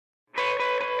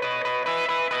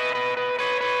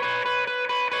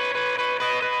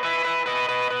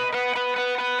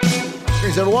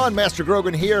Greetings, everyone. Master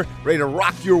Grogan here, ready to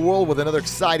rock your world with another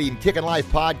exciting Kickin' Life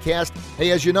podcast.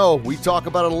 Hey, as you know, we talk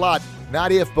about it a lot.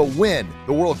 Not if, but when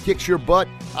the world kicks your butt,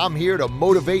 I'm here to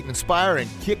motivate, inspire, and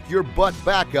kick your butt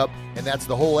back up. And that's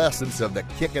the whole essence of the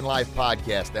Kickin' Life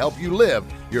podcast, to help you live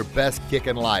your best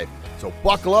kickin' life. So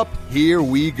buckle up, here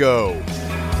we go.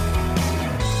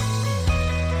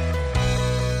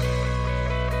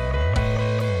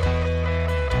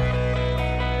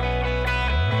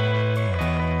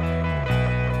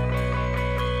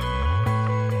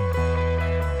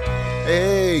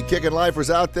 Hey, Kickin' Lifers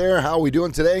out there, how are we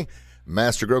doing today?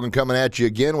 Master Grogan coming at you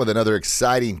again with another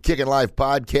exciting Kickin' Life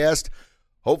podcast.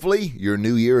 Hopefully, your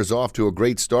new year is off to a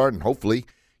great start, and hopefully,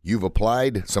 you've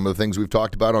applied some of the things we've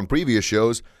talked about on previous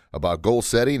shows about goal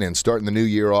setting and starting the new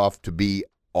year off to be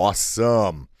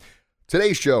awesome.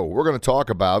 Today's show, we're going to talk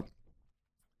about,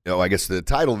 I guess the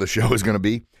title of the show is going to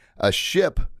be, a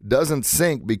ship doesn't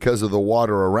sink because of the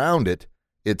water around it.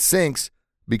 It sinks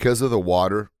because of the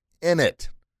water in it.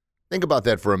 Think about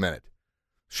that for a minute.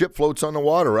 Ship floats on the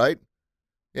water, right?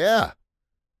 Yeah,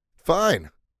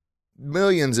 fine.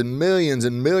 Millions and millions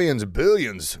and millions,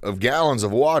 billions of gallons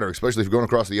of water, especially if you're going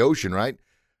across the ocean, right?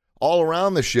 All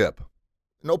around the ship.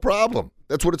 No problem.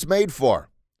 That's what it's made for.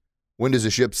 When does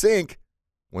a ship sink?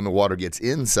 When the water gets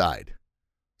inside.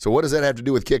 So what does that have to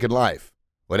do with kicking life?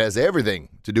 Well, it has everything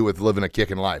to do with living a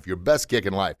kicking life, your best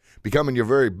kicking life, becoming your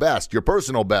very best, your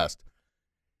personal best.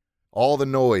 All the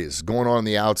noise going on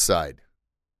the outside.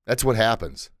 That's what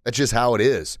happens. That's just how it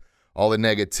is. All the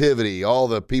negativity, all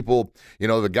the people,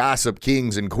 the gossip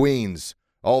kings and queens,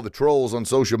 all the trolls on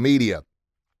social media,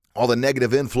 all the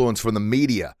negative influence from the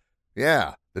media.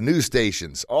 Yeah, the news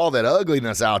stations, all that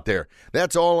ugliness out there.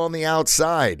 That's all on the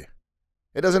outside.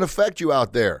 It doesn't affect you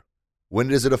out there. When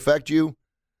does it affect you?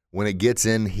 When it gets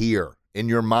in here, in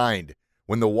your mind.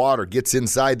 When the water gets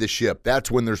inside the ship, that's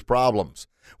when there's problems.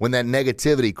 When that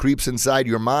negativity creeps inside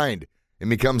your mind and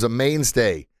becomes a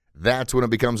mainstay, that's when it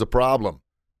becomes a problem.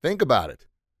 Think about it.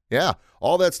 Yeah,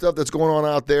 all that stuff that's going on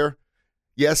out there,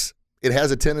 yes, it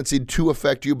has a tendency to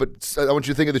affect you, but I want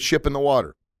you to think of the ship in the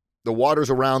water. The water's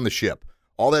around the ship.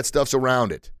 All that stuff's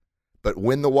around it. But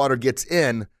when the water gets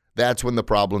in, that's when the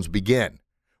problems begin.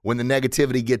 When the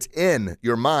negativity gets in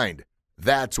your mind,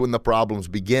 that's when the problems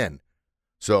begin.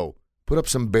 So put up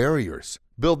some barriers.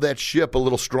 Build that ship a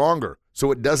little stronger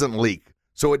so it doesn't leak,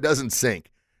 so it doesn't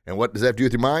sink. And what does that have to do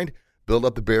with your mind? Build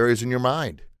up the barriers in your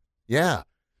mind. Yeah.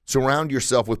 Surround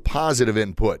yourself with positive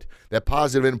input. That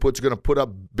positive input's going to put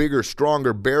up bigger,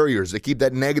 stronger barriers that keep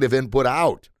that negative input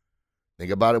out.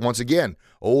 Think about it once again.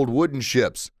 Old wooden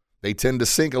ships, they tend to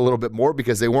sink a little bit more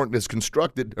because they weren't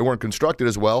constructed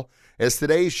as well as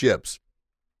today's ships.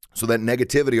 So that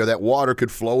negativity or that water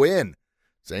could flow in.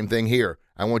 Same thing here.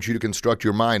 I want you to construct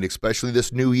your mind, especially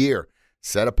this new year.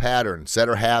 Set a pattern, set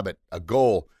a habit, a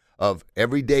goal of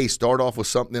every day start off with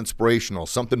something inspirational,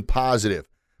 something positive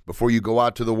before you go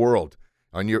out to the world.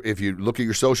 If you look at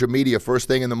your social media first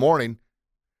thing in the morning,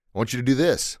 I want you to do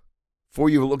this.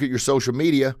 Before you look at your social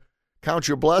media, count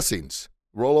your blessings.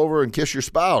 Roll over and kiss your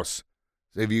spouse.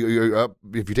 If you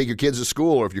take your kids to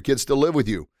school or if your kids still live with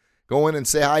you, go in and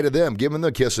say hi to them. Give them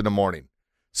the kiss in the morning.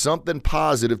 Something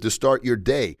positive to start your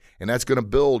day, and that's going to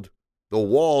build the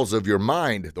walls of your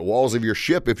mind, the walls of your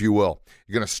ship, if you will.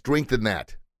 You're going to strengthen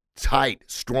that. Tight,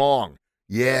 strong.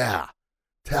 Yeah.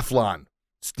 Teflon,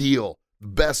 steel,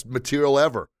 best material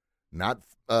ever. Not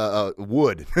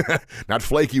wood, not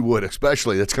flaky wood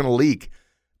especially. That's going to leak.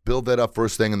 Build that up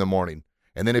first thing in the morning.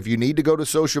 And then if you need to go to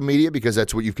social media because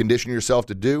that's what you've conditioned yourself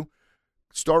to do,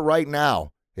 start right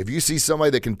now. If you see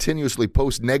somebody that continuously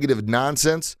posts negative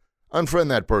nonsense, unfriend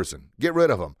that person. Get rid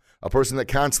of them. A person that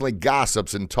constantly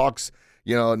gossips and talks,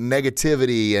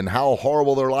 negativity and how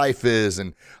horrible their life is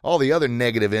and all the other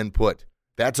negative input.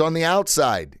 That's on the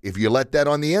outside. If you let that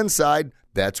on the inside,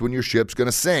 that's when your ship's going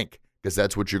to sink because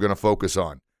that's what you're going to focus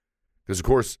on. Because, of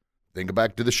course, think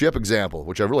back to the ship example,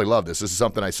 which I really love this. This is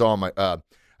something I saw on my,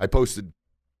 I posted,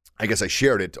 I guess I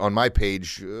shared it on my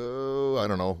page, 4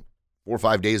 or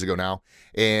 5 days ago now.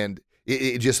 And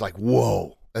it just like,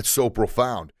 whoa, that's so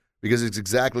profound. Because it's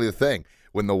exactly the thing.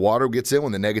 When the water gets in,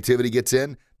 when the negativity gets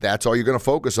in, that's all you're going to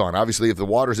focus on. Obviously, if the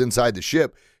water's inside the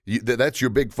ship, that's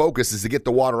your big focus is to get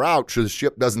the water out so the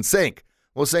ship doesn't sink.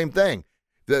 Well, same thing.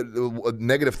 The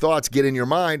negative thoughts get in your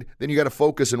mind, then you got to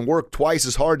focus and work twice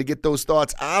as hard to get those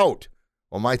thoughts out.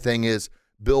 Well, my thing is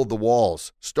build the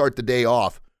walls. Start the day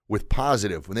off with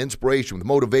positive, with inspiration, with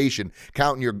motivation,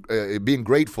 counting your, being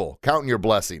grateful, counting your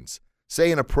blessings,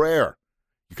 saying a prayer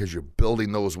because you're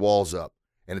building those walls up.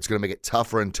 And it's going to make it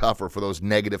tougher and tougher for those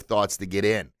negative thoughts to get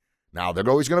in. Now, they're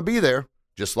always going to be there.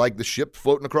 Just like the ship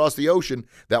floating across the ocean,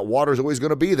 that water is always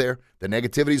going to be there. The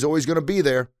negativity is always going to be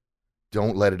there.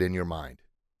 Don't let it in your mind.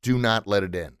 Do not let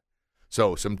it in.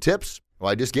 So some tips.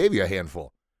 Well, I just gave you a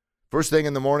handful. First thing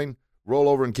in the morning, roll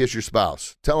over and kiss your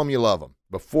spouse. Tell them you love them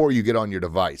before you get on your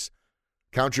device.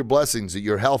 Count your blessings that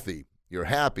you're healthy, you're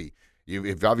happy.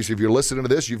 If you're listening to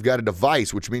this, you've got a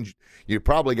device, which means you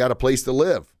probably got a place to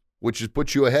live, which has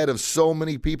put you ahead of so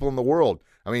many people in the world.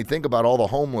 I mean, think about all the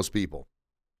homeless people.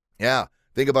 Yeah,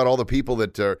 think about all the people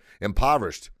that are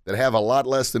impoverished, that have a lot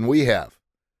less than we have.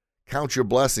 Count your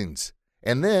blessings.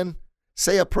 And then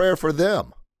say a prayer for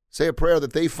them. Say a prayer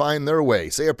that they find their way.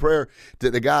 Say a prayer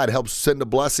that God helps send a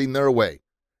blessing their way.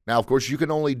 Now, of course, you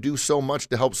can only do so much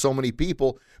to help so many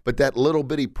people, but that little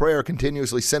bitty prayer,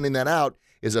 continuously sending that out,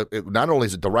 not only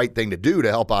is it the right thing to do to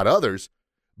help out others,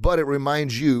 but it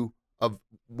reminds you of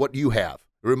what you have.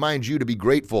 It reminds you to be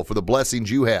grateful for the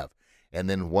blessings you have. And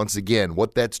then once again,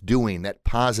 what that's doing, that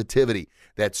positivity,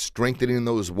 that's strengthening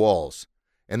those walls.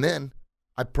 And then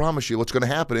I promise you what's going to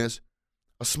happen is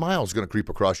a smile is going to creep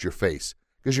across your face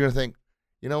because you're going to think,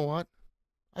 you know what?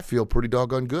 I feel pretty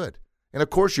doggone good. And of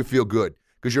course you feel good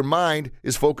because your mind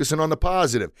is focusing on the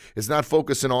positive. It's not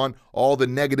focusing on all the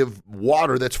negative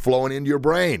water that's flowing into your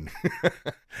brain.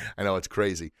 I know it's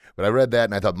crazy, but I read that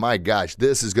and I thought, my gosh,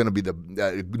 this is going to be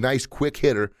the nice quick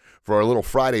hitter for our little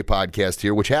Friday podcast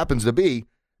here, which happens to be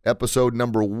episode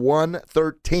number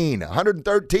 113.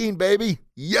 113, baby.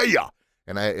 Yeah.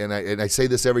 And I say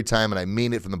this every time, and I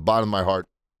mean it from the bottom of my heart.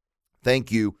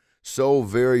 Thank you so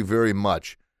very, very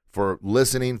much for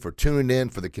listening, for tuning in,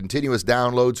 for the continuous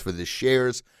downloads, for the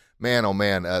shares. Man, oh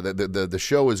man, the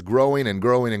show is growing and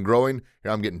growing and growing.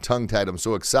 Here I'm getting tongue-tied. I'm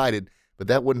so excited, but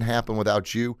that wouldn't happen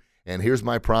without you. And here's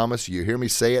my promise. You hear me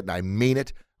say it, and I mean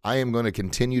it. I am going to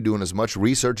continue doing as much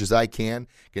research as I can,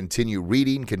 continue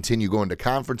reading, continue going to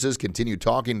conferences, continue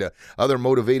talking to other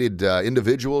motivated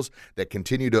individuals that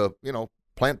continue to,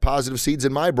 plant positive seeds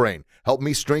in my brain, help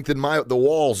me strengthen the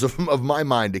walls of my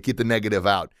mind to keep the negative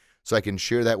out. So I can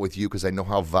share that with you because I know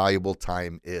how valuable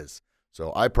time is.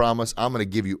 So I promise I'm going to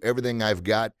give you everything I've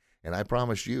got, and I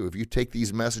promise you, if you take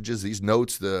these messages, these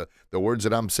notes, the words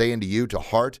that I'm saying to you to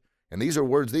heart, and these are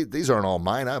words, these aren't all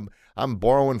mine. I'm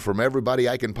borrowing from everybody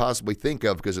I can possibly think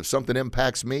of because if something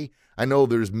impacts me, I know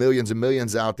there's millions and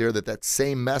millions out there that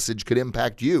same message could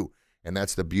impact you. And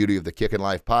that's the beauty of the Kickin'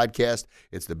 Life podcast.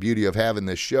 It's the beauty of having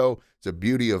this show. It's the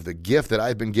beauty of the gift that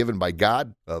I've been given by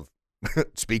God of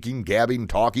speaking, gabbing,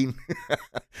 talking.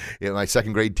 My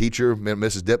second grade teacher,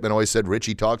 Mrs. Dittman, always said,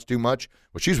 Richie talks too much.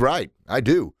 Well, she's right. I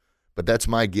do. But that's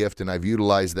my gift, and I've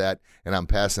utilized that, and I'm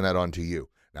passing that on to you.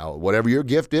 Now, whatever your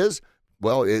gift is,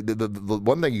 well, the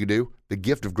one thing you can do, the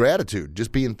gift of gratitude,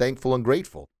 just being thankful and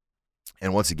grateful.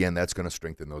 And once again, that's going to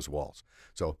strengthen those walls.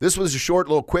 So this was a short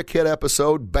little quick hit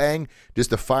episode, bang,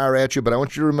 just to fire at you. But I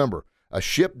want you to remember, a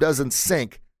ship doesn't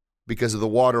sink because of the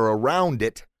water around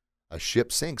it. A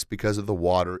ship sinks because of the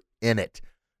water in it.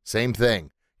 Same thing.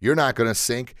 You're not going to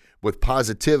sink with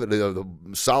positivity, the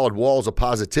solid walls of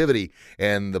positivity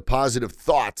and the positive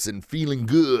thoughts and feeling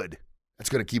good. That's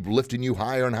going to keep lifting you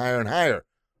higher and higher and higher.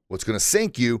 What's going to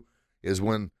sink you is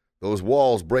when those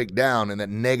walls break down and that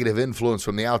negative influence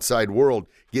from the outside world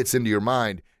gets into your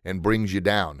mind and brings you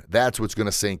down. That's what's going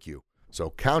to sink you.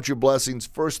 So count your blessings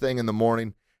first thing in the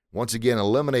morning. Once again,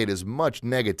 eliminate as much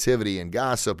negativity and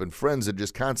gossip and friends that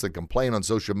just constantly complain on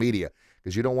social media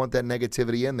because you don't want that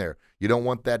negativity in there. You don't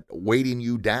want that weighting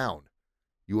you down.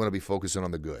 You want to be focusing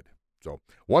on the good. So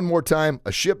one more time,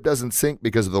 a ship doesn't sink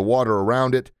because of the water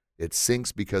around it. It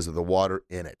sinks because of the water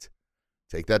in it.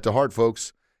 Take that to heart,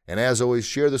 folks. And as always,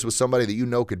 share this with somebody that you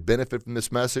know could benefit from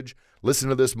this message. Listen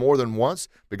to this more than once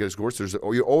because, of course,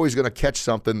 you're always going to catch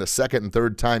something the second and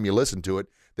third time you listen to it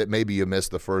that maybe you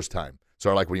missed the first time.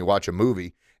 So like when you watch a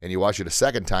movie and you watch it a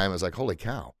second time, it's like, holy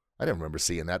cow, I didn't remember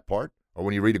seeing that part. Or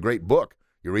when you read a great book,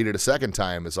 you read it a second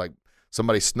time, it's like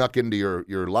somebody snuck into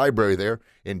your library there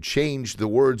and changed the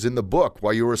words in the book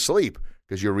while you were asleep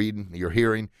because you're reading, you're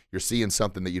hearing, you're seeing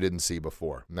something that you didn't see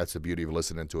before. And that's the beauty of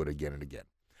listening to it again and again.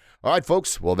 All right,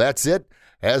 folks, well, that's it.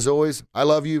 As always, I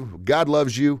love you. God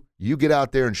loves you. You get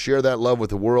out there and share that love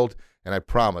with the world. And I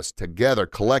promise, together,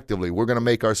 collectively, we're going to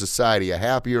make our society a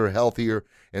happier, healthier,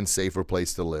 and safer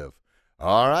place to live.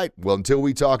 All right, well, until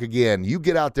we talk again, you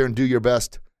get out there and do your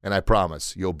best, and I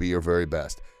promise you'll be your very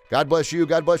best. God bless you.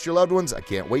 God bless your loved ones. I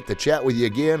can't wait to chat with you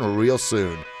again real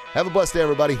soon. Have a blessed day,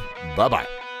 everybody. Bye-bye.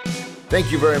 Thank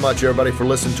you very much, everybody, for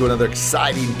listening to another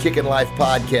exciting Kickin' Life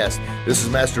podcast. This is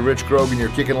Master Rich Grogan, your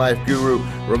Kickin' Life guru,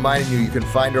 reminding you can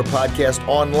find our podcast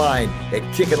online at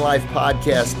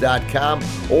kickinlifepodcast.com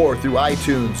or through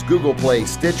iTunes, Google Play,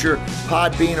 Stitcher,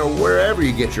 Podbean, or wherever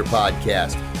you get your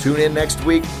podcast. Tune in next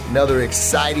week. Another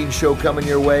exciting show coming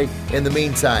your way. In the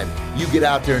meantime, you get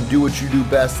out there and do what you do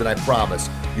best, and I promise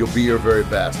you'll be your very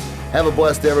best. Have a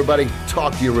blessed day, everybody.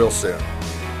 Talk to you real soon.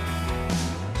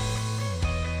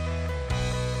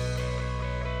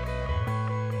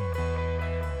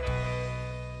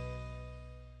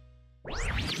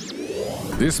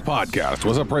 This podcast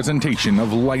was a presentation of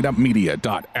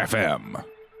LightUpMedia.fm.